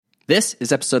This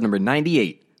is episode number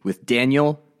 98 with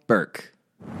Daniel Berk.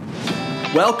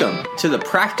 Welcome to the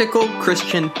Practical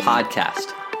Christian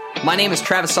Podcast. My name is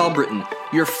Travis Albritton,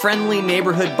 your friendly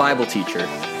neighborhood Bible teacher,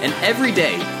 and every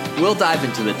day we'll dive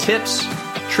into the tips,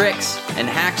 tricks, and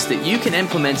hacks that you can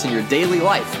implement in your daily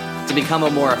life to become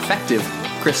a more effective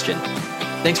Christian.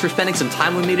 Thanks for spending some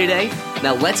time with me today.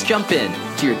 Now let's jump in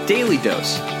to your daily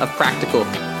dose of practical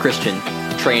Christian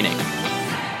training.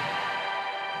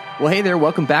 Well, hey there.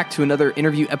 Welcome back to another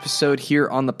interview episode here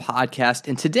on the podcast.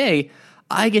 And today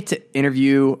I get to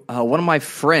interview one of my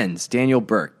friends, Daniel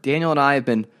Berk. Daniel and I have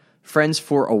been friends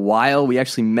for a while. We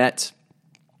actually met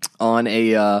on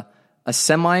a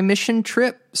semi-mission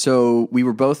trip. So we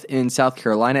were both in South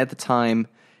Carolina at the time.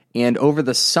 And over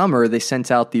the summer, they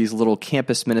sent out these little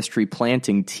campus ministry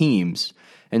planting teams.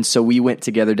 And so we went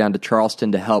together down to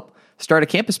Charleston to help start a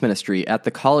campus ministry at the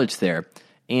college there.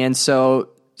 And so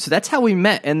that's how we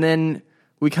met. And then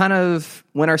we kind of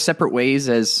went our separate ways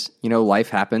as, life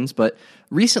happens. But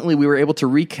recently we were able to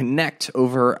reconnect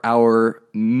over our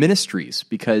ministries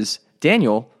because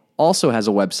Daniel also has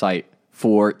a website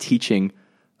for teaching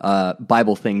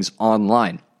Bible things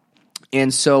online.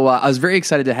 And so I was very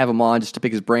excited to have him on just to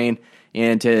pick his brain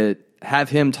and to have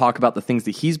him talk about the things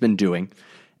that he's been doing.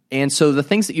 And so the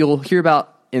things that you'll hear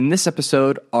about in this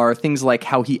episode are things like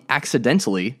how he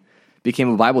accidentally became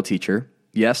a Bible teacher.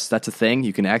 Yes, that's a thing.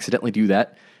 You can accidentally do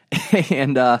that.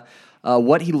 And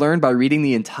what he learned by reading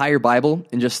the entire Bible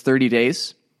in just 30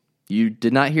 days. You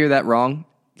did not hear that wrong.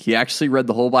 He actually read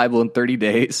the whole Bible in 30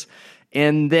 days.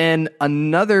 And then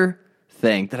another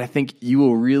thing that I think you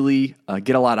will really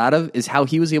get a lot out of is how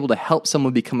he was able to help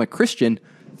someone become a Christian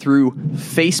through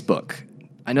Facebook.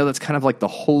 I know that's kind of like the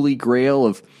holy grail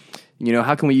of,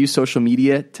 how can we use social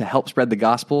media to help spread the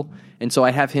gospel? And so I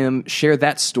have him share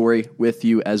that story with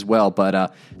you as well.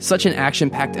 But such an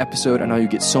action-packed episode. I know you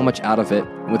get so much out of it.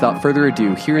 Without further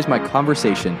ado, here is my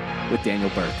conversation with Daniel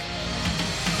Berk.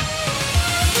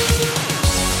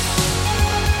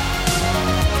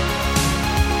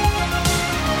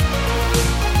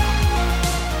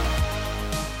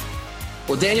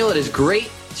 Well, Daniel, it is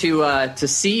great to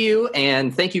see you,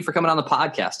 and thank you for coming on the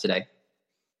podcast today.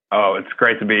 Oh, it's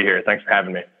great to be here. Thanks for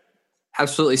having me.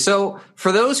 Absolutely. So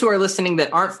for those who are listening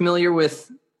that aren't familiar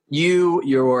with you,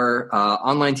 your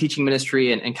online teaching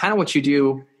ministry, and kind of what you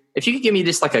do, if you could give me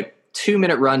just like a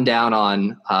 2-minute rundown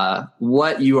on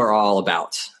what you are all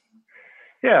about.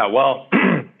 Yeah, well,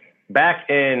 back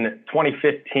in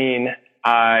 2015,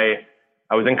 I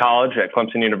was in college at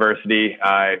Clemson University.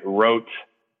 I wrote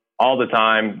all the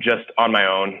time, just on my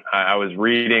own. I was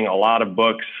reading a lot of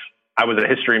books. I was a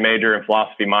history major and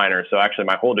philosophy minor. So actually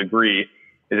my whole degree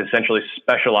is essentially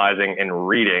specializing in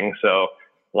reading. So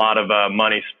a lot of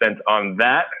money spent on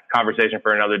that. Conversation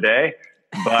for another day.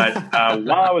 But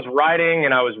while I was writing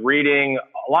and I was reading,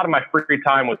 a lot of my free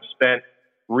time was spent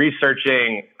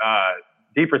researching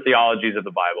deeper theologies of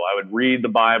the Bible. I would read the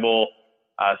Bible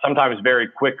sometimes very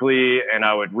quickly, and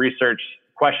I would research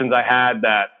questions I had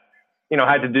that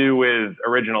had to do with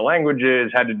original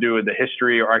languages, had to do with the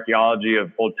history or archaeology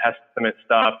of Old Testament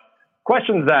stuff.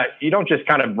 Questions that you don't just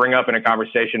kind of bring up in a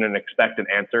conversation and expect an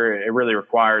answer. It really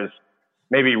requires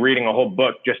maybe reading a whole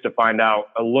book just to find out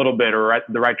a little bit or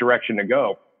the right direction to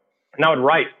go. And I would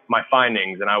write my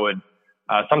findings, and I would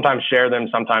sometimes share them,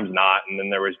 sometimes not. And then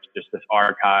there was just this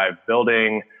archive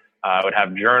building. I would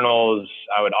have journals.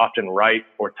 I would often write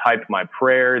or type my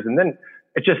prayers. And then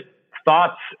it just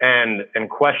thoughts and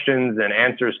questions and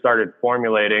answers started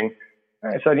formulating.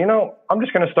 I said, I'm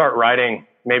just going to start writing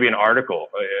maybe an article,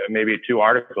 maybe 2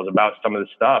 articles about some of this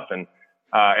stuff. And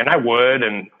I would,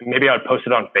 and maybe I would post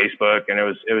it on Facebook, and it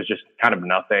was just kind of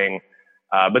nothing.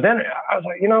 But then I was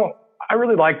like, I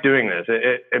really like doing this.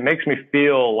 It makes me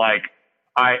feel like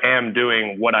I am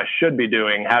doing what I should be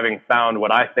doing, having found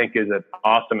what I think is an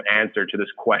awesome answer to this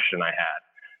question I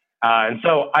had. And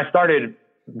so I started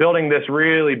building this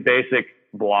really basic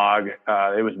blog.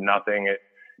 It was nothing.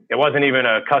 It wasn't even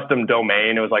a custom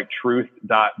domain. It was like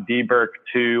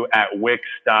truth.dberk2@wix.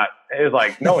 It was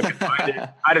like, no one could find it.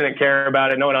 I didn't care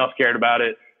about it. No one else cared about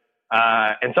it.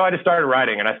 And so I just started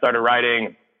writing, and I started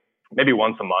writing maybe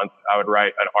once a month. I would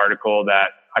write an article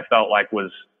that I felt like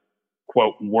was,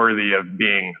 quote, worthy of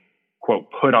being, quote,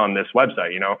 put on this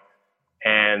website,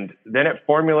 And then it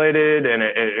formulated, and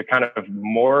it kind of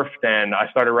morphed, and I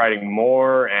started writing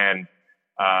more. And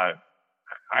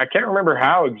I can't remember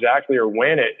how exactly or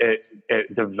when it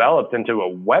developed into a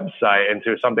website,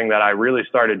 into something that I really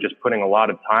started just putting a lot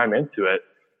of time into it.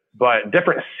 But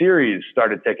different series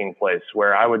started taking place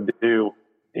where I would do,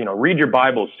 Read Your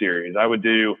Bible series. I would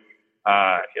do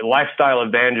lifestyle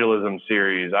evangelism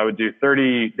series. I would do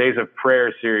 30 days of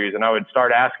prayer series, and I would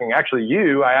start asking, I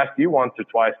asked you once or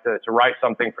twice to write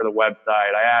something for the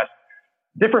website. I asked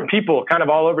different people kind of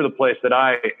all over the place that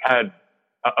I had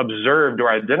observed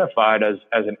or identified as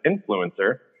an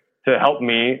influencer to help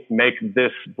me make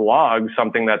this blog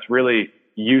something that's really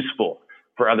useful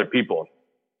for other people.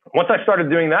 Once I started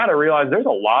doing that, I realized there's a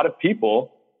lot of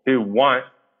people who want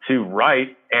to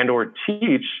write and or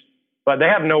teach, but they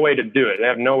have no way to do it. They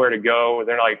have nowhere to go.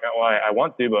 They're like, oh, I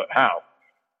want to, but how?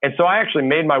 And so I actually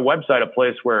made my website a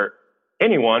place where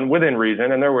anyone within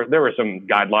reason, and there were some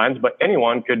guidelines, but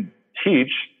anyone could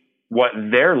teach what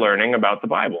they're learning about the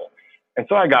Bible. And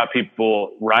so I got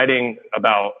people writing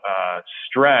about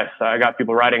stress. I got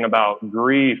people writing about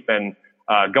grief and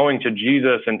going to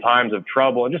Jesus in times of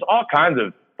trouble, and just all kinds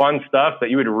of fun stuff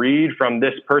that you would read from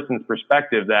this person's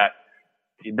perspective, that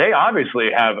they obviously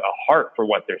have a heart for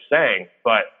what they're saying,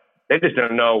 but they just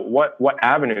don't know what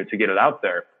avenue to get it out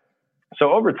there.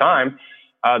 So over time,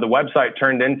 the website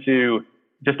turned into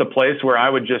just a place where I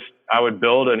would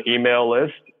build an email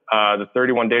list. The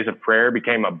 31 Days of Prayer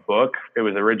became a book. It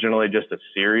was originally just a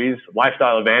series.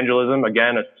 Lifestyle Evangelism,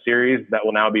 again, a series that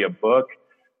will now be a book.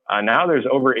 Now there's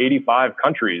over 85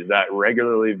 countries that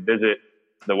regularly visit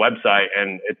the website,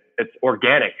 and it's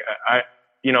organic.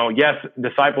 Yes,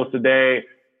 Disciples Today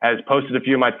has posted a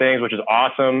few of my things, which is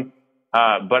awesome.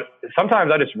 But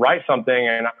sometimes I just write something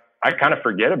and I kind of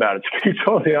forget about it, to be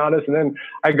totally honest. And then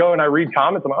I go and I read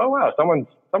comments. I'm like, oh wow,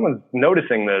 someone's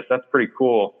noticing this. That's pretty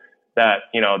cool that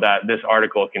this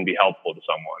article can be helpful to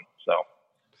someone.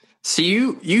 So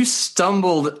you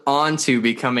stumbled onto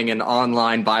becoming an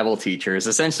online Bible teacher is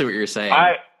essentially what you're saying.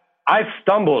 I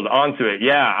stumbled onto it.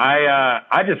 Yeah.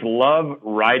 I just love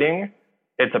writing.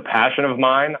 It's a passion of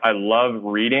mine. I love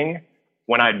reading.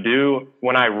 When I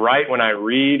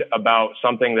read about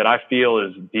something that I feel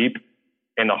is deep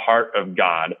in the heart of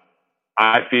God,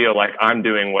 I feel like I'm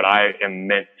doing what I am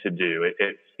meant to do.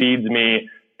 It feeds me.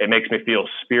 It makes me feel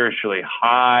spiritually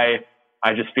high.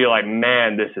 I just feel like,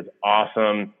 man, this is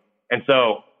awesome. And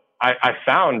so I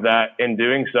found that in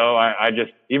doing so, I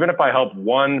just, even if I help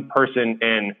one person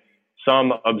in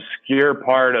some obscure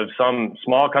part of some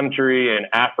small country in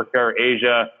Africa or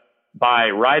Asia by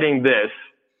writing this,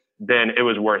 then it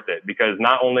was worth it, because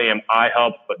not only am I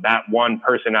helped, but that one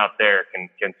person out there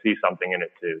can see something in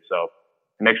it too. So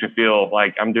it makes me feel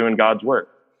like I'm doing God's work.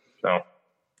 So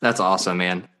that's awesome,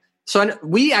 man. So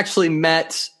we actually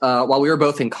met while we were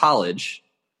both in college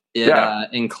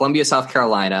in Columbia, South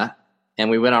Carolina,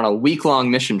 and we went on a week-long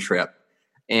mission trip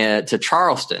to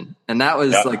Charleston. And that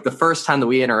was like the first time that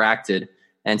we interacted.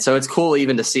 And so it's cool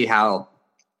even to see how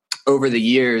over the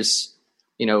years,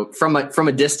 from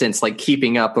a distance, like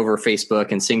keeping up over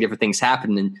Facebook and seeing different things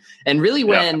happen. And really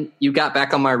when you got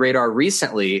back on my radar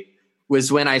recently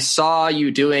was when I saw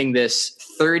you doing this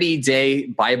 30-day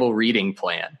Bible reading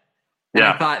plan. And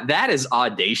I thought, that is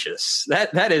audacious.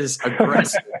 That is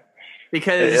aggressive.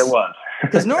 Because it was.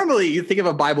 Because normally you think of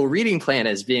a Bible reading plan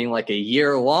as being like a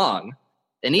year long.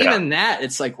 And even that,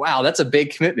 it's like, wow, that's a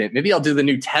big commitment. Maybe I'll do the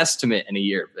New Testament in a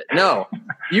year. But no,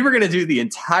 you were going to do the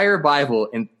entire Bible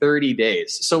in 30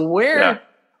 days. So where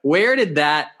did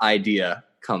that idea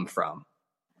come from?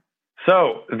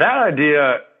 So that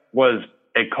idea was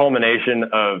a culmination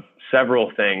of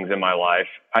several things in my life.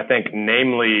 I think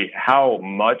namely how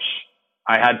much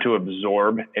I had to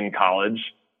absorb in college,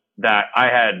 that I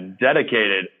had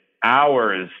dedicated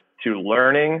hours to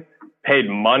learning, paid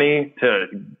money to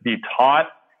be taught.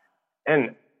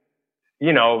 And,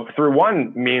 through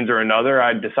one means or another,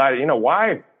 I decided,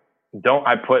 why don't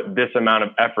I put this amount of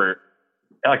effort?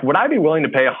 Like, would I be willing to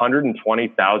pay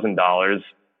 $120,000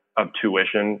 of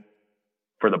tuition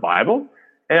for the Bible?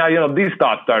 And, these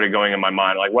thoughts started going in my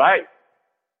mind. Like,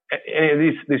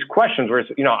 these questions where,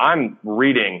 I'm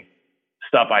reading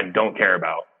stuff I don't care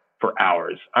about for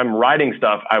hours. I'm writing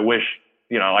stuff I wish,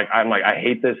 I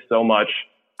hate this so much,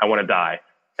 I want to die.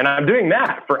 And I'm doing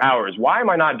that for hours. Why am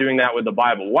I not doing that with the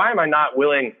Bible? Why am I not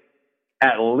willing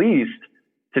at least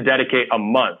to dedicate a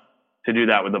month to do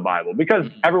that with the Bible? Because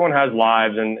everyone has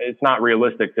lives, and it's not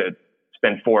realistic to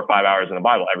spend 4 or 5 hours in the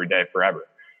Bible every day forever.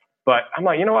 But I'm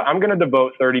like, you know what? I'm going to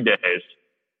devote 30 days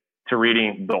to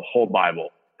reading the whole Bible.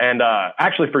 And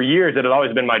actually, for years, it had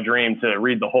always been my dream to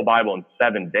read the whole Bible in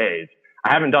 7 days.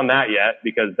 I haven't done that yet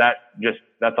because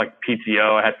that's like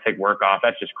PTO. I had to take work off.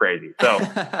 That's just crazy. So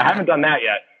I haven't done that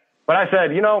yet. But I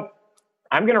said,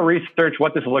 I'm going to research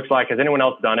what this looks like. Has anyone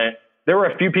else done it? There were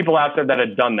a few people out there that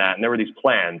had done that, and there were these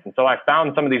plans. And so I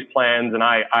found some of these plans, and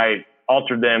I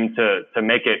altered them to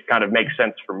make it kind of make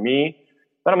sense for me.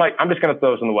 But I'm like, I'm just going to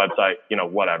throw this on the website,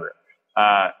 whatever.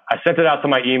 I sent it out to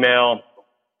my email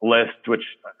list, which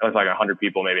was like 100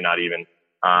 people, maybe not even.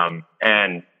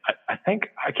 And I think,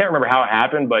 I can't remember how it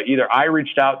happened, but either I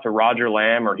reached out to Roger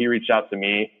Lamb or he reached out to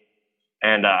me.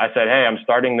 And I said, hey, I'm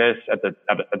starting this at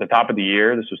the top of the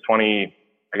year. This was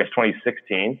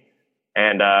 2016.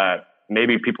 And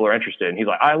maybe people are interested. And he's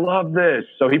like, I love this.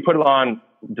 So he put it on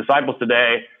Disciples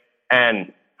Today.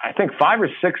 And I think 5 or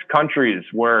 6 countries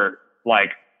were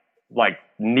like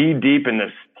knee deep in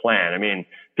this plan. I mean,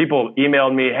 people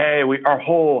emailed me, hey, our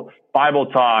whole Bible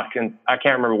talk, and I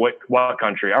can't remember what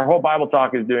country, our whole Bible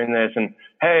talk is doing this. And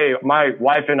hey, my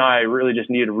wife and I really just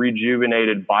need a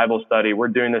rejuvenated Bible study. We're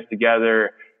doing this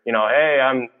together. Hey,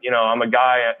 I'm a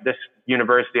guy at this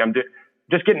university. I'm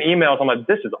just getting emails. I'm like,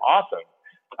 this is awesome.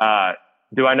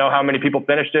 Do I know how many people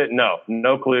finished it?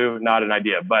 No clue, not an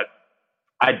idea. But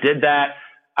I did that.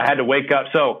 I had to wake up.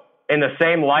 So in the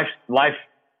same life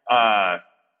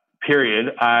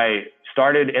period, I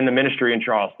started in the ministry in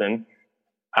Charleston.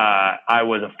 I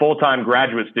was a full-time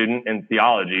graduate student in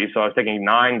theology. So I was taking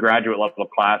 9 graduate level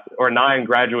classes, or 9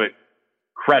 graduate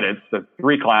credits, so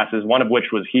 3 classes, one of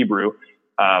which was Hebrew,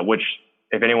 which,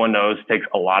 if anyone knows, takes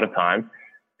a lot of time.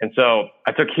 And so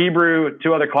I took Hebrew,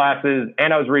 2 other classes,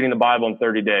 and I was reading the Bible in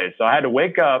 30 days. So I had to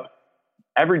wake up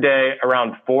every day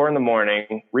around 4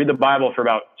 a.m, read the Bible for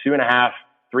about 2.5,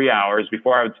 3 hours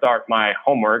before I would start my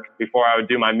homework, before I would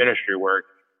do my ministry work.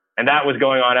 And that was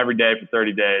going on every day for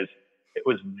 30 days. It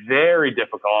was very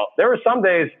difficult. There were some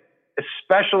days,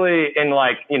 especially in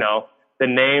the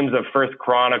names of First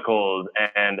Chronicles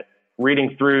and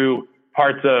reading through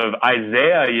parts of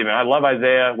Isaiah even. I love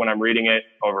Isaiah when I'm reading it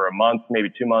over a month, maybe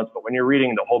 2 months. But when you're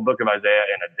reading the whole book of Isaiah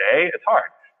in a day, it's hard.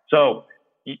 So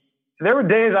there were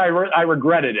days I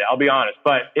regretted it, I'll be honest.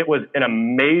 But it was an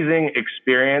amazing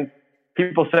experience.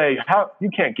 People say, how you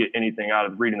can't get anything out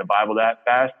of reading the Bible that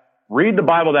fast. Read the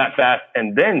Bible that fast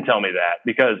and then tell me that,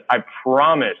 because I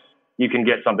promise you can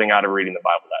get something out of reading the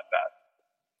Bible that fast.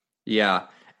 Yeah.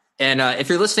 And if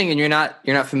you're listening and you're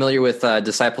not familiar with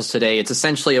Disciples Today, it's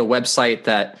essentially a website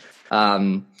that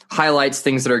highlights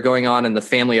things that are going on in the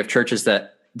family of churches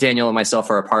that Daniel and myself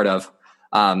are a part of.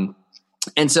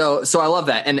 And so I love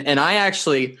that. And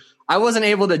I wasn't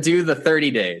able to do the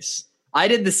 30 days. I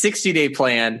did the 60-day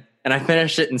plan and I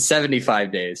finished it in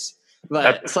 75 days.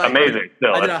 But that's amazing.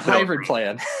 I did a hybrid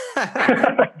plan.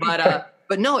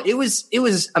 But no, it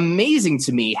was amazing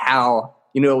to me how,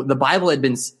 the Bible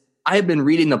I had been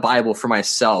reading the Bible for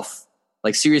myself,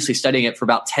 like seriously studying it for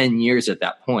about 10 years at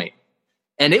that point.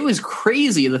 And it was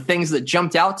crazy, the things that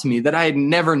jumped out to me that I had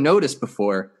never noticed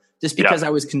before, just because I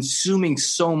was consuming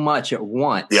so much at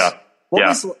once. Yeah.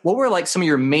 What were like some of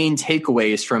your main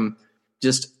takeaways from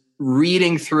just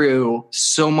reading through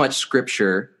so much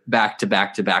scripture back to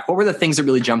back to back? What were the things that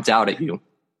really jumped out at you?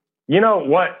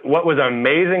 What was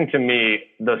amazing to me,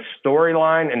 the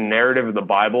storyline and narrative of the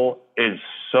Bible is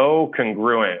so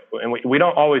congruent. And we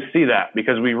don't always see that,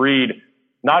 because we read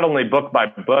not only book by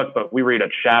book, but we read a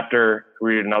chapter,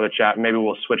 read another chapter. Maybe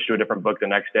we'll switch to a different book the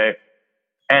next day.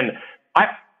 And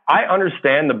I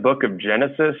understand the book of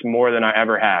Genesis more than I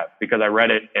ever have, because I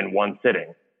read it in one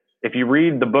sitting. If you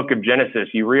read the book of Genesis,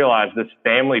 you realize this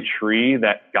family tree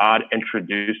that God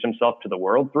introduced himself to the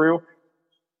world through.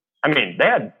 I mean, they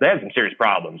had some serious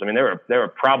problems. I mean, they were a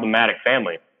problematic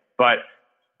family, but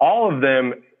all of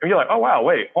them, you're like, oh wow,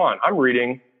 wait, hold on. I'm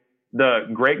reading the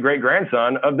great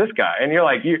grandson of this guy. And you're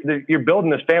like, you're building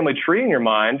this family tree in your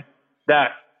mind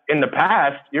that in the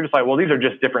past, you're just like, well, these are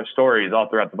just different stories all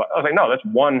throughout the Bible. I was like, no, that's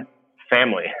one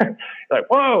family. You're like,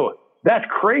 whoa, that's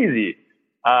crazy.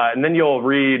 And then you'll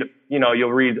read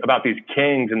about these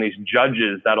kings and these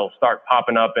judges that'll start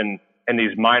popping up in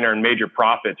these minor and major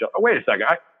prophets. Oh, wait a second.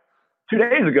 2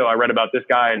 days ago, I read about this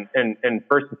guy in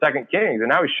First and Second Kings, and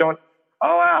now he's showing,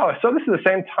 oh, wow. So this is the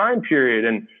same time period.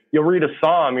 And you'll read a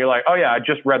Psalm. You're like, oh yeah, I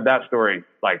just read that story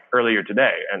like earlier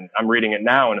today, and I'm reading it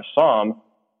now in a Psalm.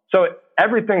 So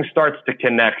everything starts to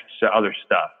connect to other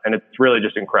stuff. And it's really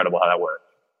just incredible how that works.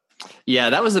 Yeah,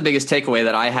 that was the biggest takeaway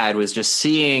that I had, was just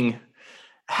seeing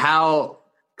how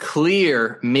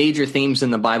clear major themes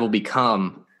in the Bible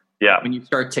become when you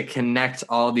start to connect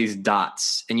all these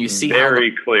dots, and you see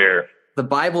very clear. The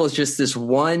Bible is just this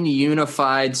one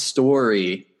unified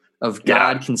story of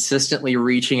God consistently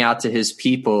reaching out to his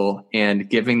people and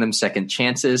giving them second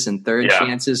chances and third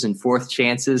chances and fourth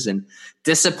chances, and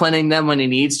disciplining them when he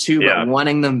needs to, but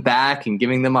wanting them back and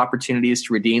giving them opportunities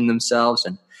to redeem themselves.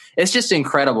 And it's just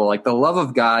incredible. Like, the love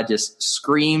of God just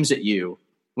screams at you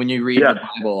when you read the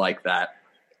Bible like that.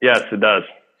 Yes, it does.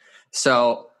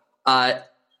 So I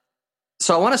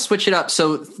want to switch it up.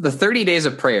 So the 30 days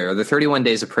of prayer, the 31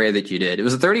 days of prayer that you did, it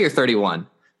was a 30 or 31?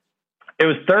 It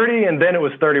was 30 and then it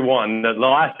was 31. The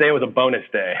last day was a bonus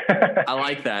day. I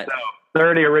like that. So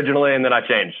 30 originally and then I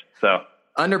changed. So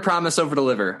under promise, over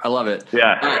deliver. I love it.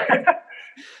 Yeah.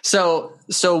 So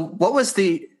what was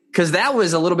because that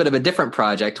was a little bit of a different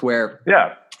project where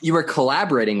you were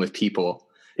collaborating with people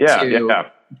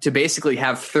to basically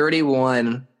have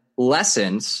 31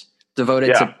 lessons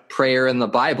devoted to prayer in the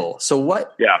Bible. So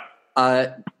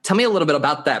tell me a little bit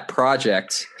about that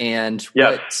project and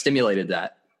what stimulated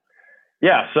that.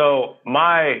 Yeah. So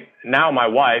my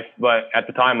wife, but at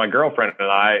the time my girlfriend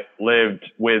and I lived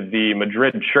with the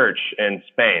Madrid church in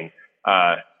Spain,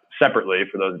 separately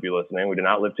for those of you listening. We did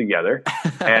not live together.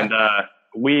 And,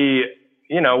 we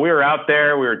were out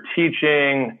there, we were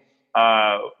teaching,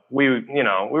 we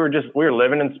were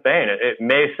living in Spain. It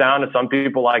may sound to some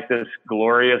people like this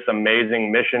glorious,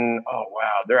 amazing mission. Oh,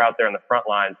 wow. They're out there in the front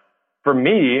lines. For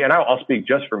me, and I'll speak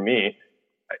just for me,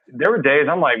 there were days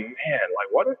I'm like, man,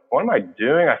 like what am I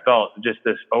doing? I felt just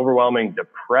this overwhelming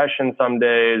depression some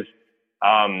days.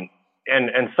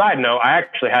 And side note, I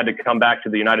actually had to come back to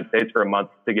the United States for a month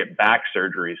to get back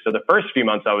surgery. So the first few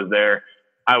months I was there,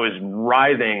 I was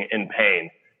writhing in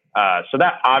pain. So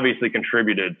that obviously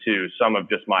contributed to some of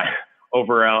just my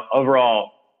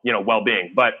overall,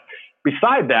 well-being. But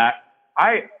beside that,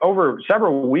 over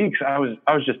several weeks, I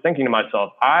was just thinking to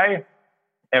myself, I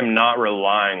am not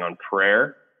relying on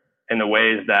prayer in the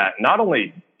ways that not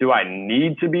only do I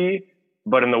need to be,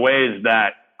 but in the ways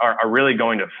that are really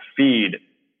going to feed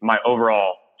my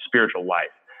overall spiritual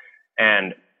life.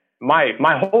 And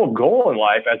my whole goal in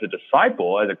life as a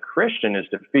disciple, as a Christian, is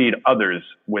to feed others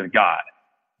with God.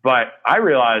 But I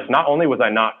realized not only was I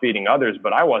not feeding others,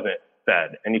 but I wasn't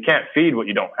fed. And you can't feed what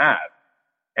you don't have.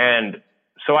 And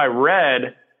so I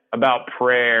read about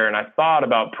prayer and I thought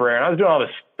about prayer and I was doing all this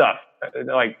stuff,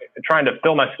 like trying to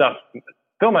fill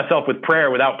myself with prayer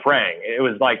without praying. It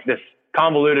was like this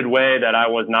convoluted way that I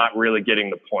was not really getting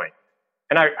the point.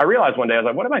 And I realized one day, I was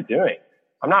like, what am I doing?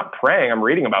 I'm not praying. I'm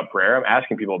reading about prayer. I'm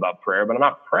asking people about prayer, but I'm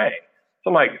not praying. So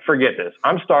I'm like, forget this.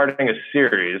 I'm starting a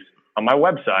series on my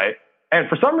website. And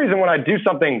for some reason, when I do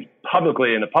something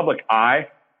publicly in the public eye,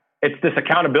 it's this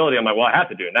accountability. I'm like, well, I have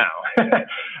to do it now.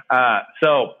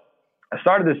 So I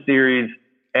started this series,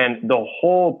 and the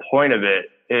whole point of it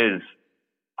is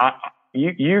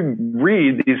you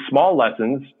read these small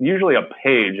lessons, usually a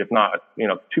page, if not,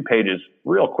 2 pages,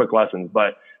 real quick lessons.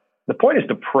 But the point is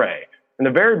to pray. In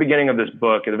the very beginning of this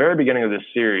book, at the very beginning of this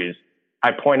series,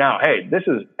 I point out, hey, this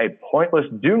is a pointless,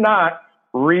 do not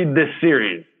read this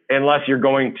series unless you're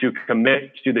going to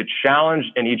commit to the challenge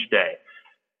in each day.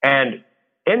 And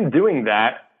in doing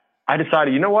that, I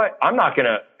decided, you know what? I'm not going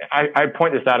to, I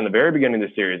point this out in the very beginning of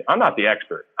the series. I'm not the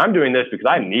expert. I'm doing this because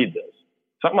I need this.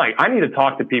 So I'm like, I need to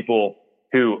talk to people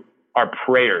who are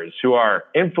prayers, who are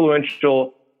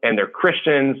influential, and they're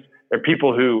Christians. They're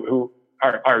people who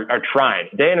are trying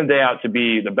day in and day out to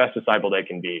be the best disciple they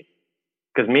can be.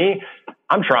 Because me,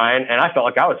 I'm trying, and I felt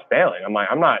like I was failing. I'm like,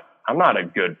 I'm not a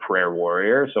good prayer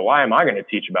warrior, so why am I going to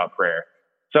teach about prayer?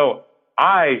 So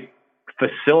I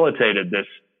facilitated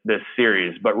this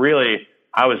series, but really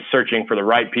I was searching for the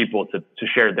right people to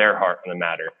share their heart on the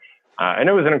matter. And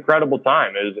it was an incredible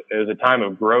time. It was a time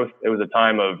of growth. It was a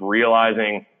time of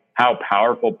realizing how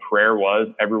powerful prayer was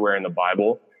everywhere in the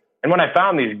Bible. And when I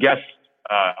found these guest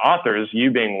authors, you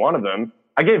being one of them,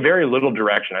 I gave very little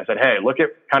direction. I said, hey, look at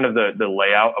kind of the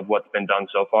layout of what's been done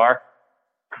so far.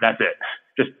 That's it.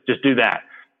 Just do that.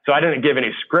 So I didn't give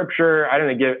any scripture.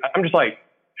 I'm just like,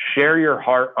 share your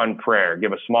heart on prayer,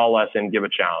 give a small lesson, give a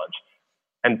challenge.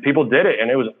 And people did it.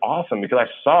 And it was awesome because I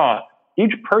saw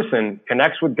each person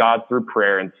connects with God through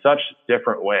prayer in such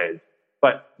different ways,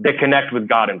 but they connect with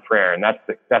God in prayer. And that's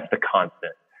the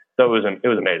constant. So it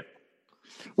was amazing.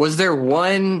 Was there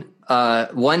one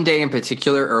day in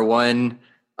particular or one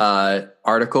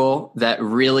article that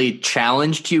really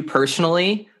challenged you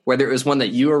personally, whether it was one that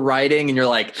you were writing and you're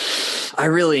like, I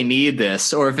really need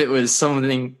this, or if it was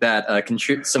something that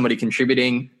somebody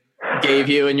contributing gave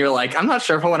you and you're like, I'm not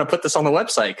sure if I want to put this on the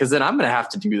website because then I'm going to have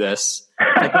to do this.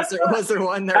 Like, was there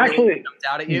one that actually really jumped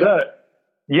out at you?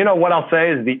 What I'll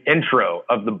say is the intro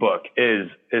of the book is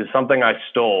something I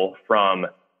stole from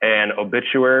an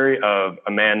obituary of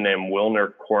a man named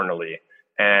Wilner Cornely.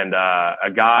 And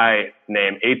a guy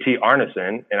named A.T.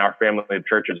 Arneson in our family of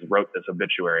churches wrote this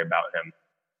obituary about him.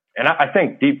 And I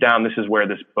think deep down, this is where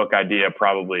this book idea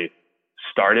probably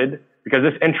started, because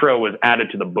this intro was added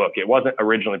to the book. It wasn't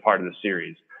originally part of the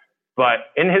series. But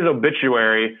in his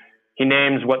obituary, he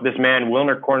names what this man,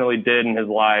 Wilner Cornely, did in his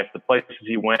life, the places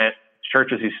he went,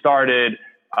 churches he started,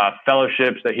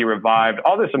 fellowships that he revived,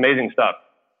 all this amazing stuff.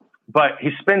 But he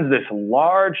spends this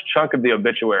large chunk of the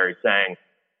obituary saying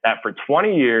that for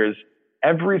 20 years,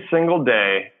 every single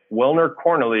day, Wilner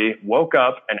Cornely woke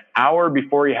up an hour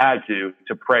before he had to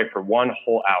pray for one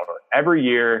whole hour. Every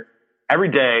year, every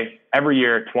day, every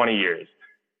year, 20 years.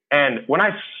 And when I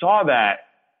saw that,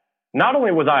 not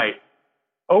only was I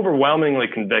overwhelmingly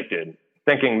convicted,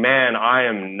 thinking, man,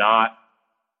 I'm not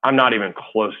even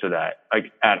close to that,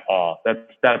 like at all.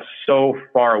 That's so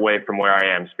far away from where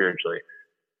I am spiritually.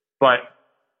 But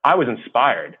I was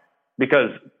inspired because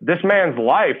this man's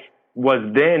life was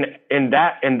then in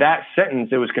that sentence,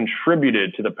 it was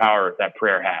contributed to the power that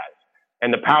prayer has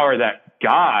and the power that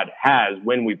God has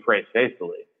when we pray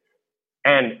faithfully.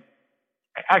 And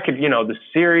I could, the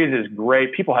series is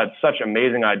great. People had such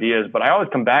amazing ideas, but I always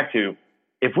come back to,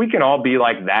 if we can all be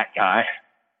like that guy,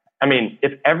 I mean,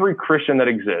 if every Christian that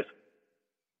exists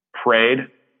prayed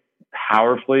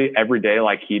powerfully every day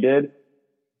like he did,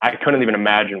 I couldn't even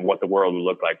imagine what the world would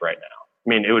look like right now. I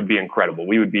mean, it would be incredible.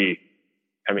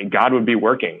 God would be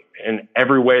working in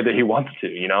every way that he wants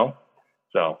to,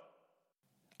 So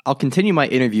I'll continue my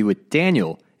interview with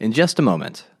Daniel in just a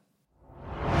moment.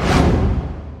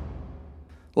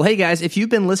 Well, hey guys, if you've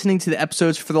been listening to the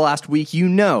episodes for the last week, you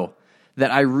know that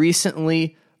I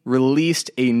recently released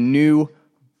a new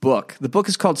book. The book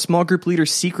is called Small Group Leader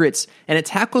Secrets, and it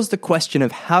tackles the question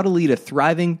of how to lead a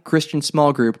thriving Christian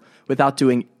small group without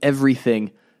doing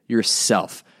everything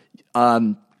yourself.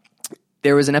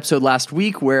 There was an episode last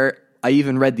week where I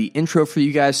even read the intro for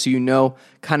you guys so you know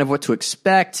kind of what to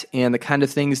expect and the kind of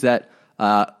things that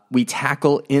we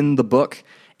tackle in the book.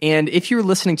 And if you're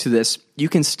listening to this, you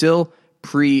can still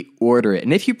pre-order it.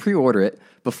 And if you pre-order it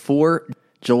before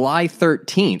July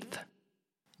 13th,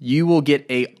 you will get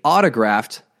an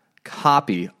autographed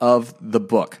copy of the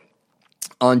book.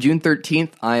 On June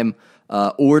 13th, I'm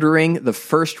ordering the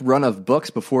first run of books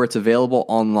before it's available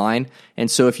online. And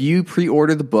so if you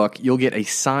pre-order the book, you'll get a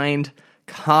signed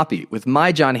copy with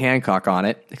my John Hancock on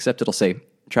it, except it'll say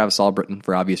Travis Albritton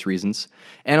for obvious reasons.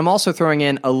 And I'm also throwing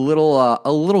in a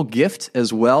little gift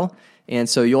as well. And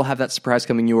so you'll have that surprise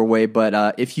coming your way.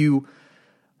 But if you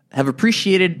have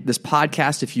appreciated this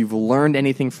podcast, if you've learned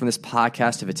anything from this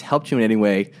podcast, if it's helped you in any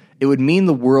way, it would mean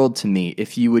the world to me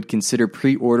if you would consider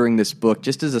pre-ordering this book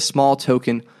just as a small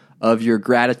token of your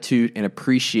gratitude and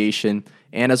appreciation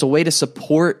and as a way to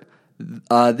support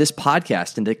this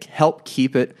podcast and to help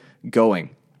keep it going.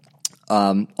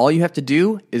 All you have to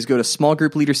do is go to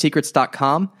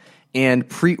smallgroupleadersecrets.com and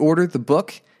pre-order the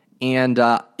book. And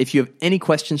if you have any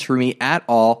questions for me at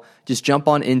all, just jump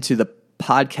on into the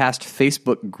podcast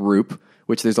Facebook group,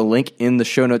 which there's a link in the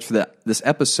show notes for this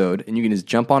episode, and you can just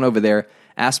jump on over there,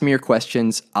 ask me your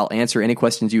questions. I'll answer any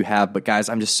questions you have. But guys,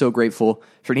 I'm just so grateful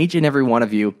for each and every one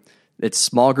of you. It's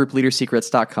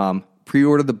smallgroupleadersecrets.com.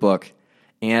 Pre-order the book,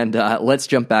 and let's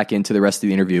jump back into the rest of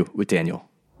the interview with Daniel.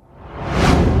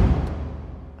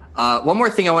 One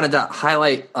more thing I wanted to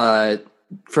highlight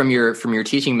from your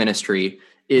teaching ministry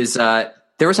is there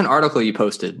was an article you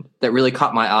posted that really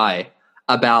caught my eye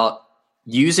about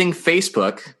using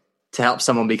Facebook to help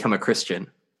someone become a Christian.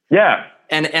 Yeah.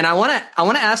 And I want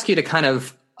to ask you to kind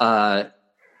of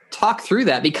talk through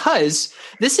that, because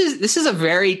this is a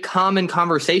very common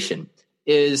conversation.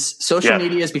 Is social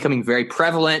media is becoming very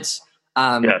prevalent.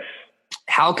 Yes.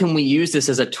 How can we use this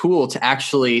as a tool to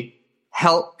actually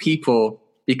help people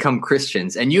become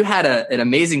Christians? And you had an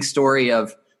amazing story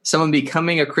of someone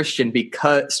becoming a Christian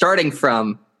starting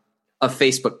from a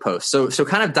Facebook post. So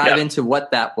kind of dive into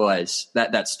what that was,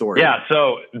 that story. Yeah.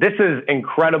 So this is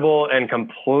incredible and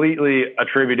completely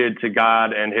attributed to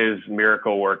God and his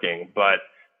miracle working. But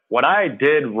what I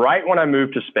did right when I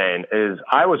moved to Spain is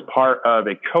I was part of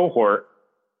a cohort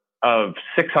of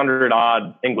 600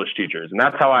 odd English teachers. And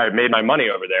that's how I made my money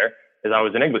over there, is I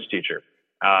was an English teacher,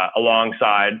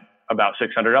 alongside about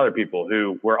 600 other people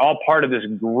who were all part of this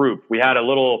group. We had a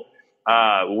little,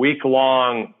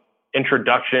 week-long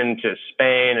introduction to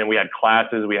Spain, and we had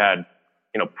classes, we had,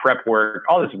 prep work,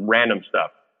 all this random stuff.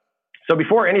 So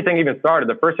before anything even started,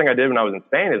 the first thing I did when I was in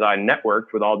Spain is I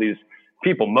networked with all these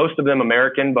people, most of them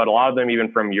American, but a lot of them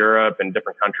even from Europe and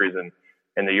different countries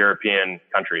in the European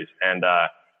countries. And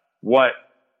what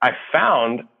I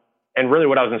found, and really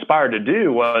what I was inspired to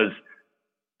do, was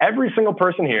every single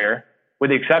person here, with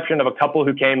the exception of a couple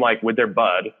who came like with their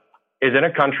bud, is in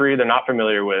a country they're not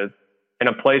familiar with, in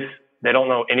a place they don't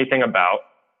know anything about,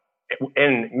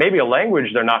 in maybe a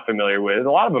language they're not familiar with.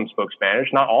 A lot of them spoke Spanish,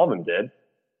 not all of them did.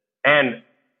 And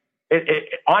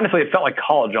honestly, it felt like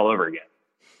college all over again.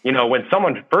 When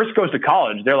someone first goes to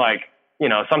college, they're like,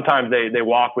 sometimes they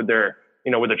walk with their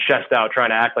with a chest out trying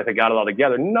to act like they got it all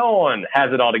together. No one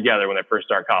has it all together when they first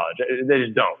start college. They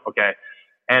just don't. Okay.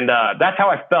 And that's how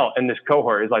I felt in this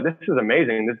cohort. Is like, this is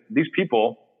amazing. These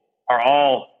people are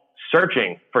all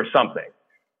searching for something.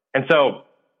 And so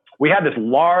we had this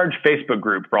large Facebook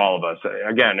group for all of us.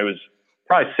 Again, it was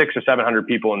probably 600 or 700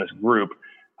 people in this group.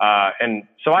 And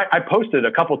so I posted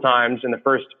a couple times in the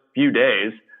first few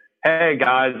days, hey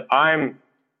guys, I'm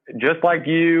just like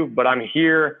you, but I'm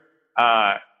here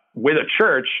with a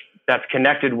church that's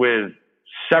connected with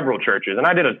several churches. And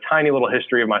I did a tiny little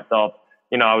history of myself.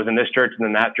 I was in this church and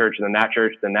then that church and then that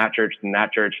church, then that church, then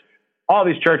that church, all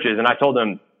these churches. And I told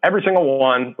them every single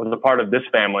one was a part of this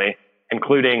family,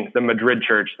 including the Madrid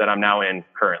church that I'm now in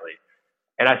currently.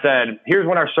 And I said, here's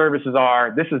when our services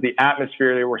are. This is the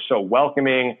atmosphere. We're so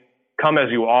welcoming. Come as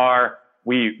you are.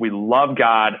 We love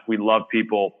God. We love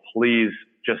people. Please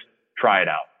just try it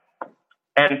out.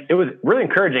 And it was really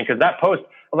encouraging because that post,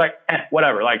 I was like,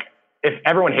 whatever. Like, if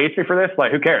everyone hates me for this,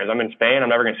 like, who cares? I'm in Spain. I'm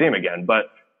never going to see him again. But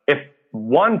if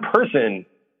one person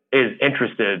is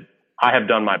interested, I have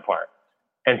done my part.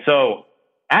 And so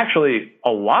actually, a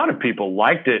lot of people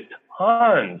liked it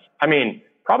tons. I mean,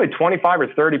 probably 25 or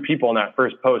 30 people in that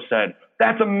first post said,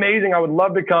 that's amazing. I would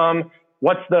love to come.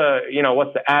 What's the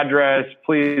address?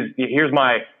 Please, here's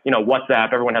my,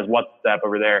 WhatsApp. Everyone has WhatsApp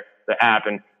over there, the app,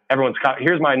 and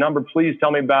here's my number. Please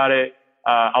tell me about it.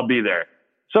 I'll be there.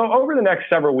 So over the next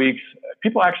several weeks,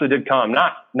 people actually did come.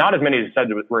 Not as many as said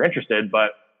were interested,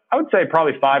 but I would say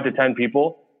probably 5 to 10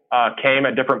 people came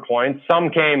at different points. Some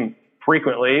came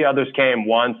frequently. Others came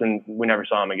once and we never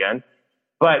saw them again.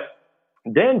 But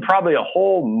then probably a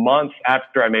whole month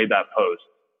after I made that post,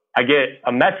 I get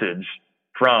a message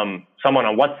from someone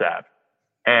on WhatsApp,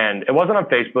 and it wasn't on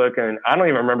Facebook. And I don't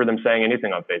even remember them saying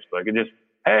anything on Facebook. It just,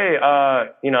 hey,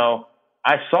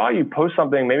 I saw you post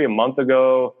something maybe a month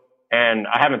ago and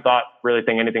I haven't really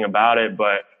think anything about it,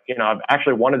 but I've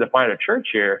actually wanted to find a church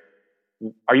here.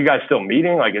 Are you guys still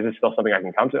meeting? Like, is this still something I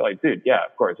can come to? Like, dude, yeah,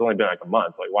 of course. It's only been like a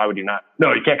month. Like, why would you not?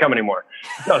 No, you can't come anymore.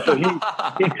 No, so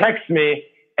he texts me.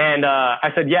 And I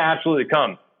said, yeah, absolutely,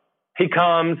 come. He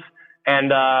comes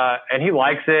and he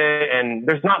likes it. And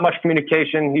there's not much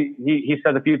communication. He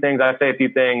says a few things. I say a few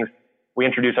things. We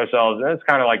introduce ourselves. And it's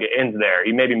kind of like it ends there.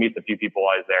 He maybe meets a few people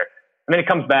while he's there. And then he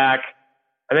comes back.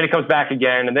 And then he comes back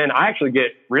again. And then I actually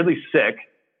get really sick.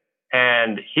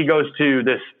 And he goes to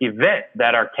this event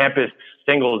that our campus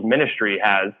singles ministry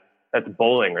has. That's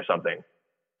bowling or something.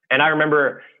 And I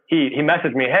remember he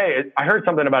messaged me, hey, I heard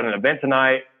something about an event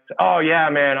tonight. Oh yeah,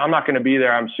 man, I'm not going to be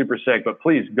there. I'm super sick, but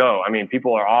please go. I mean,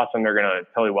 people are awesome. They're going to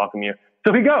totally welcome you.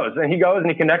 So he goes and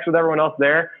he connects with everyone else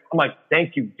there. I'm like,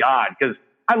 thank you, God. Cause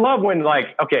I love when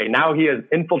okay, now he has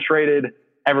infiltrated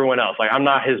everyone else. Like, I'm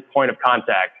not his point of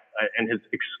contact and his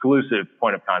exclusive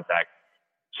point of contact.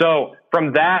 So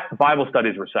from that, Bible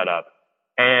studies were set up,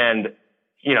 and,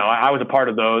 I was a part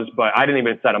of those, but I didn't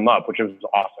even set them up, which was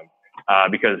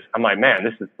awesome. Because I'm like, man,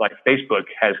 this is like Facebook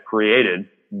has created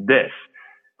this.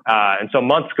 And so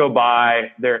months go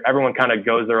by, everyone kind of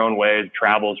goes their own ways,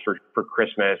 travels for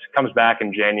Christmas, comes back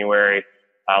in January.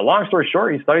 Long story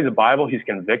short, he studies the Bible. He's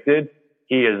convicted.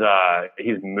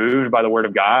 He's moved by the word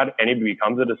of God, and he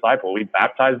becomes a disciple. We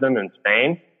baptized him in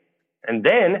Spain. And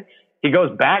then he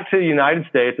goes back to the United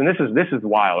States. And this is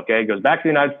wild. Okay. He goes back to the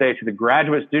United States. He's a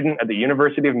graduate student at the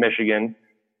University of Michigan,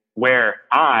 where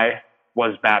I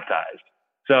was baptized.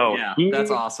 So yeah, he that's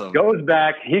awesome. He goes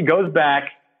back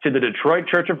to the Detroit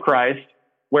Church of Christ,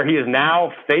 where he is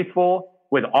now faithful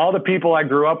with all the people I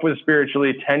grew up with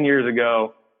spiritually 10 years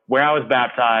ago, where I was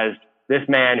baptized. This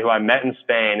man who I met in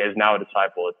Spain is now a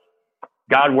disciple.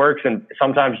 God works in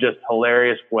sometimes just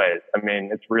hilarious ways. I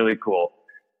mean, it's really cool.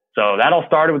 So that all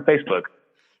started with Facebook.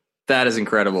 That is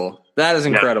incredible. That is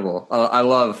incredible. Yeah. I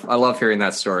love hearing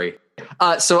that story.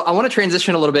 So I want to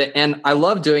transition a little bit, and I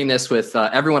love doing this with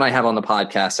everyone I have on the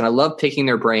podcast, and I love picking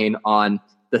their brain on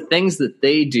the things that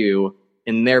they do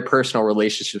in their personal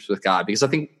relationships with God, because I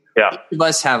think each of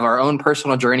us have our own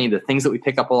personal journey, the things that we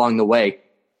pick up along the way.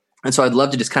 And so I'd love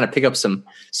to just kind of pick up some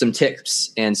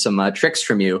tips and some tricks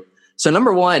from you. So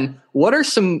number one, what are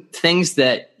some things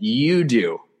that you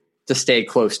do to stay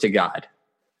close to God?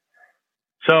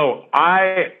 So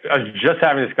I was just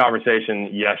having this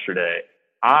conversation yesterday.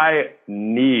 I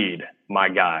need my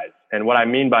guys. And what I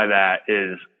mean by that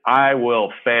is I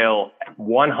will fail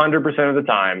 100% of the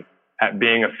time at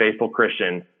being a faithful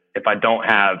Christian if I don't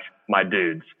have my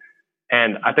dudes.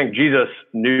 And I think Jesus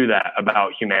knew that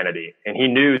about humanity. And he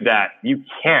knew that you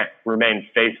can't remain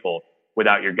faithful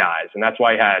without your guys. And that's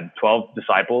why he had 12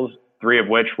 disciples, 3 of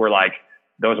which were like,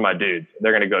 those are my dudes.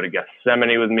 They're going to go to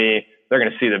Gethsemane with me. They're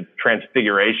going to see the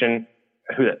transfiguration.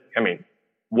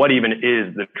 what even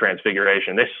is the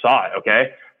transfiguration. They saw it.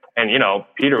 Okay. And,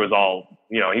 Peter was all,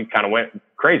 he kind of went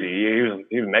crazy.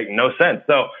 He was making no sense.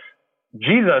 So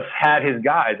Jesus had his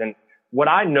guys. And what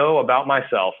I know about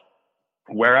myself,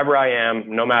 wherever I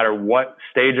am, no matter what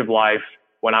stage of life,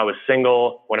 when I was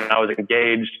single, when I was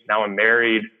engaged, now I'm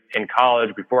married, in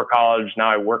college, before college,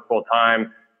 now I work full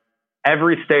time.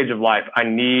 Every stage of life, I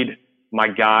need my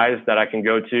guys that I can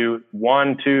go to,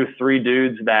 1, 2, 3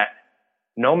 dudes that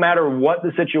no matter what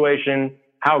the situation,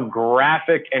 how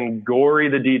graphic and gory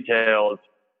the details,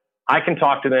 I can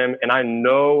talk to them and I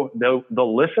know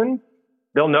they'll listen.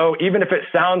 They'll know, even if it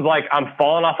sounds like I'm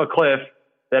falling off a cliff,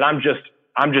 that I'm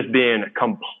just being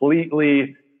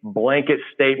completely blanket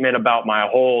statement about my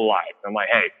whole life. I'm like,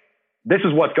 hey, this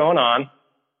is what's going on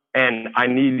and I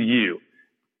need you.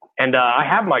 And I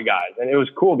have my guys, and it was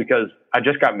cool because I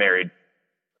just got married,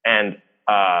 and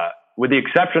with the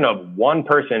exception of one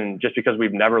person, just because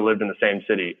we've never lived in the same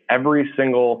city, every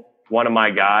single one of my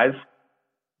guys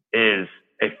is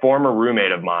a former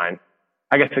roommate of mine.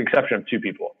 I guess the exception of 2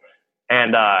 people.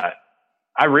 And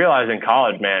I realized in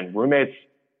college, man, roommates,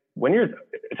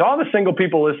 it's all the single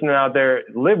people listening out there,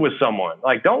 live with someone.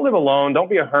 Like, don't live alone. Don't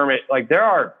be a hermit. Like, there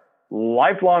are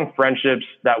lifelong friendships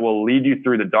that will lead you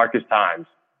through the darkest times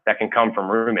that can come from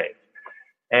roommates.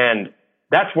 And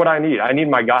that's what I need. I need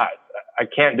my guys. I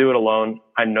can't do it alone.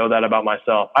 I know that about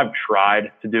myself. I've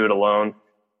tried to do it alone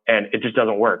and it just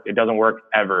doesn't work. It doesn't work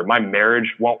ever. My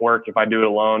marriage won't work if I do it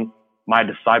alone. My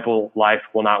disciple life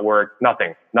will not work.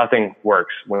 Nothing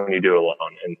works when you do it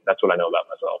alone. And that's what I know about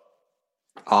myself.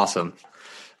 Awesome.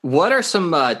 What are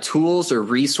some tools or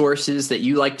resources that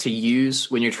you like to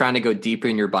use when you're trying to go deeper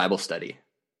in your Bible study?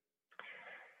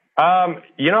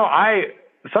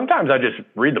 Sometimes I just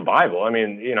read the Bible. I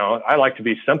mean, I like to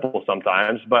be simple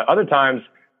sometimes, but other times,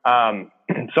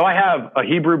 so I have a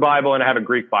Hebrew Bible and I have a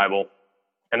Greek Bible,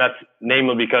 and that's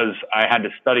namely because I had to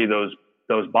study those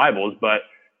Bibles. But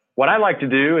what I like to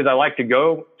do is I like to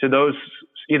go to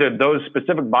either those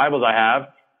specific Bibles I have,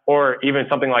 or even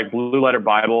something like Blue Letter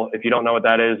Bible. If you don't know what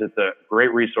that is, it's a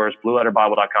great resource,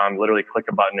 blueletterbible.com. Literally click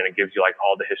a button and it gives you like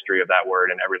all the history of that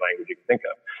word in every language you can think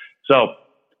of. So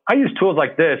I use tools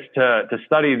like this to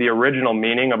study the original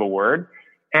meaning of a word.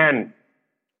 And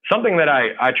something that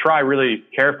I try really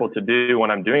careful to do when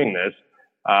I'm doing this,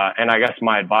 and I guess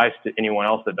my advice to anyone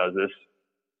else that does this,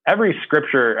 every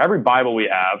scripture, every Bible we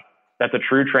have that's a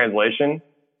true translation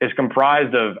is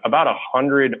comprised of about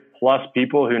 100+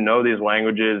 people who know these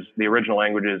languages, the original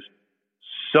languages,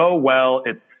 so well,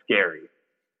 it's scary.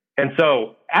 And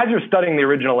so as you're studying the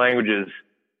original languages,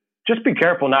 just be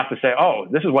careful not to say, oh,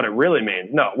 this is what it really means.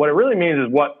 No, what it really means is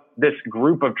what this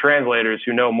group of translators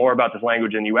who know more about this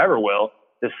language than you ever will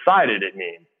decided it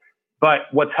means. But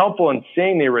what's helpful in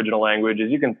seeing the original language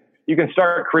is you can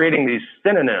start creating these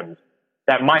synonyms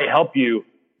that might help you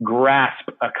grasp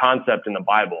a concept in the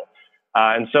Bible.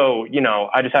 And so,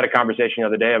 I just had a conversation the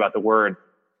other day about the word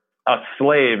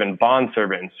slave and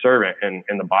bondservant and servant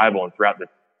in the Bible and throughout the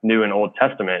New and Old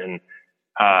Testament.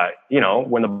 And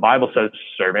when the Bible says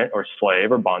servant or slave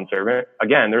or bondservant,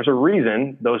 again, there's a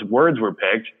reason those words were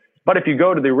picked. But if you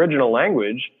go to the original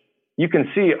language, you can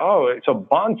see, so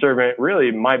bondservant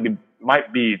really might be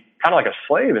kind of like a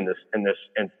slave in this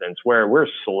instance, where we're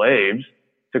slaves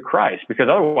to Christ, because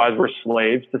otherwise we're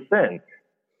slaves to sin.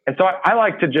 And so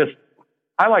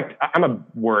I'm a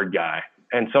word guy.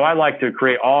 And so I like to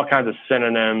create all kinds of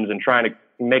synonyms and trying to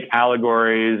make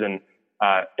allegories and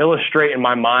illustrate in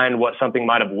my mind what something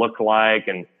might have looked like.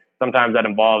 And sometimes that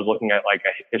involves looking at like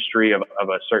a history of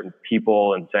a certain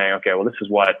people and saying, okay, well, this is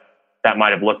what that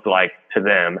might have looked like to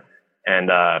them. And,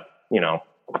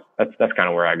 that's kind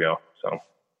of where I go. So.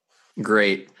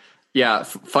 Great. Yeah.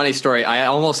 Funny story. I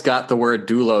almost got the word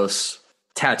doulos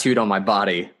tattooed on my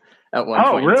body at one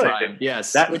point really? in time.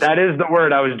 Yes. That is the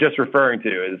word I was just referring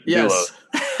to, is doulos.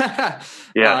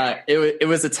 Yeah. It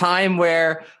was a time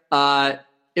where,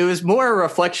 it was more a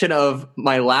reflection of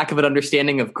my lack of an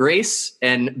understanding of grace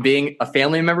and being a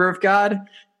family member of God.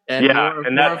 And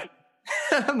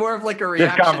more of like a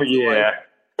reaction.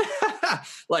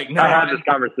 No, I had this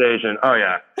conversation. Oh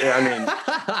yeah.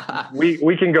 I mean,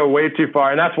 we can go way too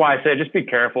far. And that's why I say, just be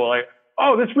careful. Like,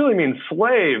 oh, this really means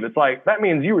slave. It's like, that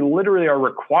means you literally are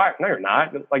required. No, you're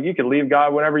not. Like, you can leave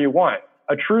God whenever you want.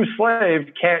 A true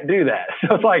slave can't do that.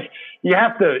 So it's like, you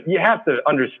have to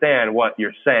understand what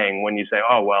you're saying when you say,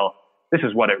 oh, well, this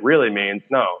is what it really means.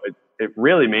 No, it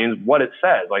really means what it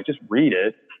says. Like, just read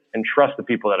it and trust the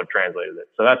people that have translated it.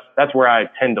 So that's where I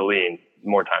tend to lean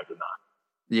more times than not.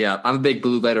 Yeah. I'm a big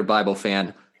Blue Letter Bible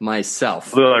fan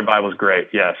myself. Blue Letter Bible is great.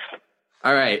 Yes.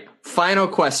 All right. Final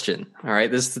question. All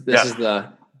right. This is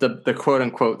the the quote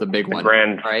unquote the big one,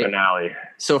 grand right? finale.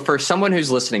 So for someone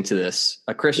who's listening to this,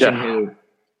 a Christian who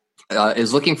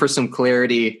is looking for some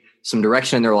clarity, some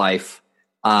direction in their life,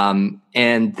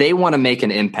 and they want to make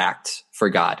an impact for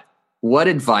God, what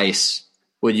advice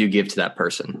would you give to that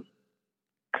person?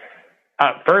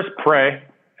 First, pray.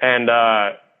 And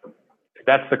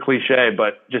that's the cliche,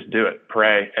 but just do it.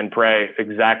 Pray, and pray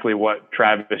exactly what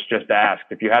Travis just asked.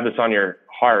 If you have this on your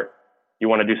heart, you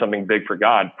want to do something big for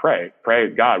God, pray. Pray,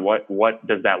 God, what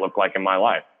does that look like in my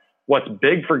life? What's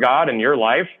big for God in your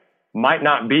life might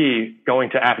not be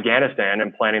going to Afghanistan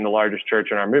and planting the largest church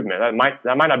in our movement. That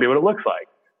might not be what it looks like.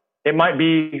 It might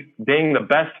be being the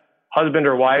best husband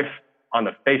or wife on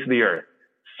the face of the earth,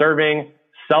 serving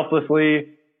selflessly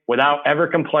without ever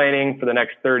complaining for the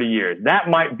next 30 years. That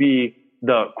might be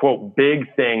the quote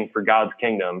big thing for God's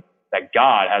kingdom that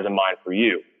God has in mind for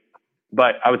you.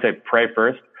 But I would say pray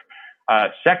first.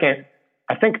 Second,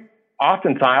 I think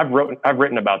oftentimes I've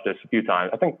written about this a few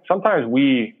times. I think sometimes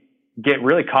we get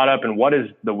really caught up in what is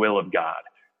the will of God.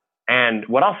 And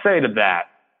what I'll say to that,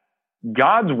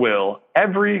 God's will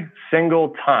every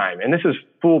single time, and this is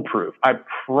foolproof, I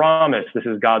promise this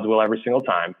is God's will every single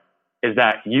time, is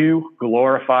that you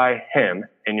glorify him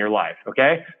in your life.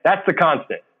 Okay? That's the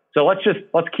constant. So let's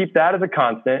keep that as a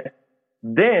constant.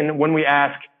 Then when we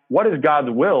ask, what is God's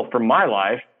will for my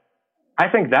life? I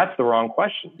think that's the wrong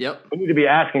question. Yep. We need to be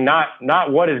asking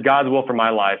not what is God's will for my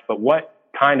life, but what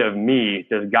kind of me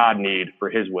does God need for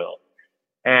his will?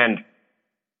 And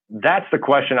that's the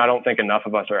question I don't think enough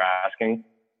of us are asking,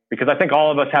 because I think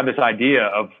all of us have this idea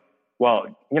of, well,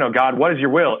 God, what is your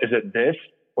will? Is it this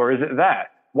or is it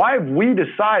that? Why have we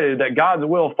decided that God's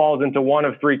will falls into one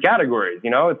of three categories?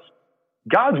 It's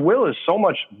God's will is so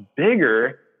much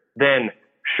bigger than,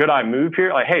 should I move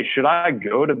here? Like, hey, should I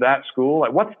go to that school?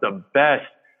 Like, what's the best?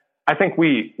 I think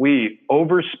we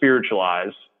over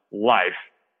spiritualize life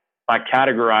by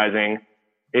categorizing,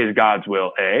 is God's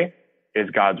will A, is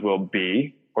God's will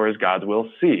B, or is God's will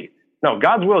C? No,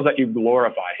 God's will is that you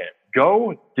glorify him.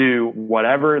 Go do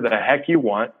whatever the heck you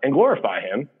want and glorify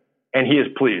him, and he is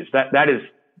pleased. That is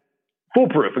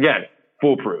foolproof. Again,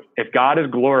 foolproof. If God is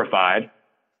glorified,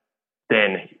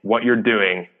 then what you're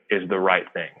doing is the right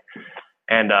thing.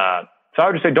 And so I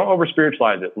would just say, don't over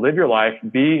spiritualize it. Live your life,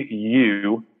 be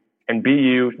you, and be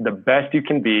you the best you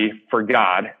can be for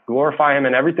God. Glorify him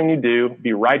in everything you do.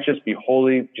 Be righteous, be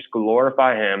holy, just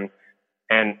glorify him.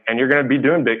 And you're going to be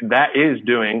doing that is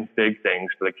doing big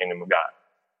things for the kingdom of God.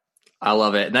 I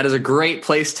love it. That is a great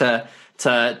place to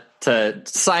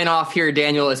sign off here,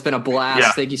 Daniel. It's been a blast.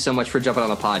 Yeah. Thank you so much for jumping on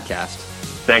the podcast.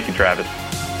 Thank you, Travis.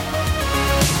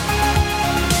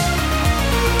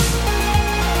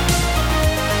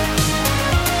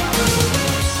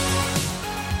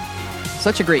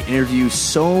 Such a great interview.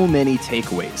 So many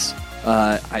takeaways.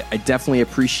 I definitely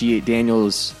appreciate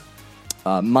Daniel's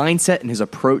mindset and his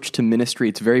approach to ministry.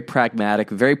 It's very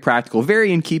pragmatic, very practical,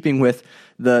 very in keeping with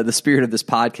the spirit of this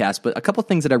podcast. But a couple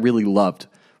things that I really loved.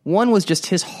 One was just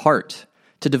his heart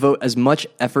to devote as much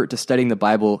effort to studying the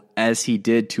Bible as he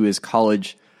did to his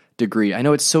college degree. I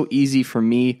know it's so easy for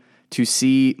me to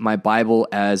see my Bible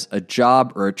as a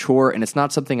job or a chore, and it's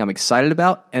not something I'm excited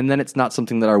about, and then it's not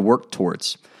something that I work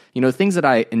towards. Things that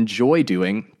I enjoy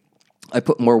doing, I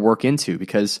put more work into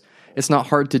because it's not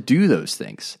hard to do those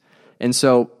things. And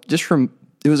so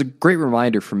it was a great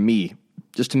reminder for me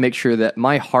just to make sure that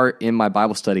my heart in my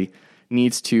Bible study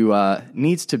needs to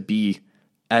be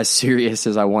as serious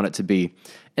as I want it to be.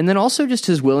 And then also just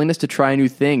his willingness to try new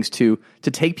things, to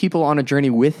take people on a journey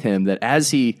with him, that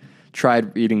as he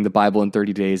tried reading the Bible in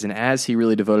 30 days and as he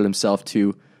really devoted himself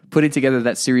to putting together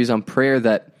that series on prayer,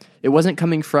 that it wasn't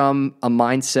coming from a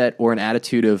mindset or an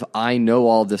attitude of, I know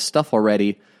all this stuff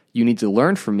already, you need to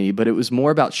learn from me, but it was more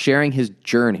about sharing his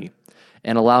journey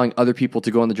and allowing other people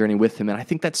to go on the journey with him. And I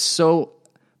think that's so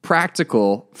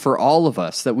practical for all of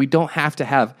us, that we don't have to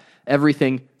have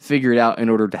everything figured out in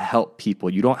order to help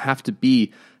people. You don't have to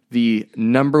be the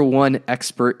number one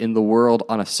expert in the world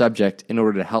on a subject in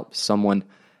order to help someone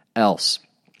else.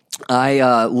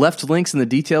 I left links in the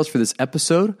details for this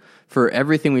episode for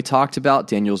everything we talked about,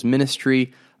 Daniel's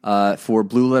ministry, for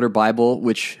Blue Letter Bible,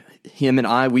 which him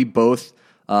and we both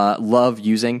love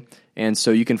using. And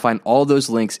so you can find all those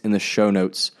links in the show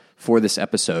notes for this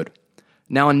episode.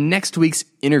 Now, in next week's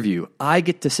interview, I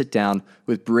get to sit down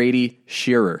with Brady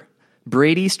Shearer.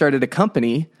 Brady started a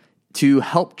company to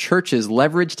help churches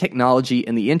leverage technology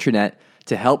and the internet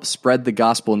to help spread the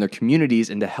gospel in their communities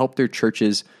and to help their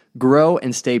churches grow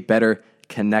and stay better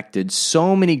connected.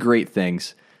 So many great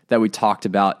things that we talked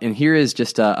about. And here is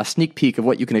just a sneak peek of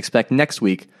what you can expect next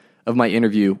week of my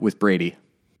interview with Brady.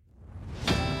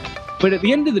 But at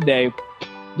the end of the day,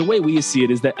 the way we see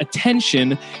it is that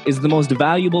attention is the most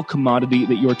valuable commodity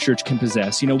that your church can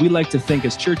possess. We like to think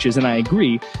as churches, and I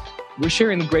agree, we're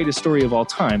sharing the greatest story of all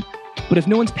time. But if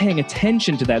no one's paying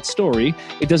attention to that story,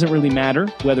 it doesn't really matter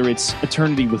whether it's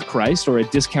eternity with Christ or a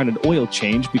discounted oil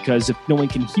change, because if no one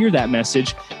can hear that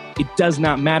message, it does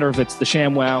not matter if it's the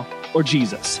ShamWow or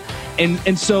Jesus.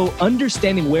 And so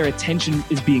understanding where attention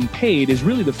is being paid is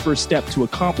really the first step to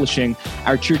accomplishing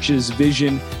our church's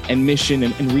vision and mission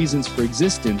and reasons for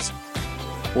existence.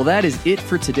 Well, that is it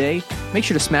for today. Make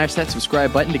sure to smash that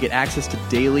subscribe button to get access to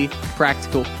daily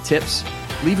practical tips.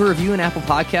 Leave a review in Apple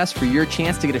Podcasts for your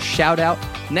chance to get a shout out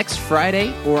next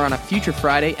Friday or on a future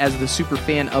Friday as the super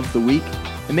fan of the week.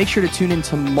 And make sure to tune in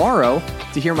tomorrow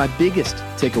to hear my biggest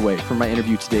takeaway from my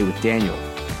interview today with Daniel.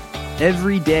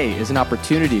 Every day is an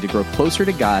opportunity to grow closer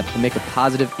to God and make a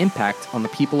positive impact on the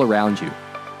people around you.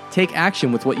 Take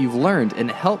action with what you've learned and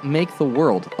help make the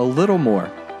world a little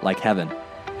more like heaven.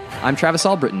 I'm Travis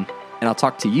Albritton, and I'll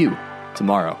talk to you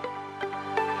tomorrow.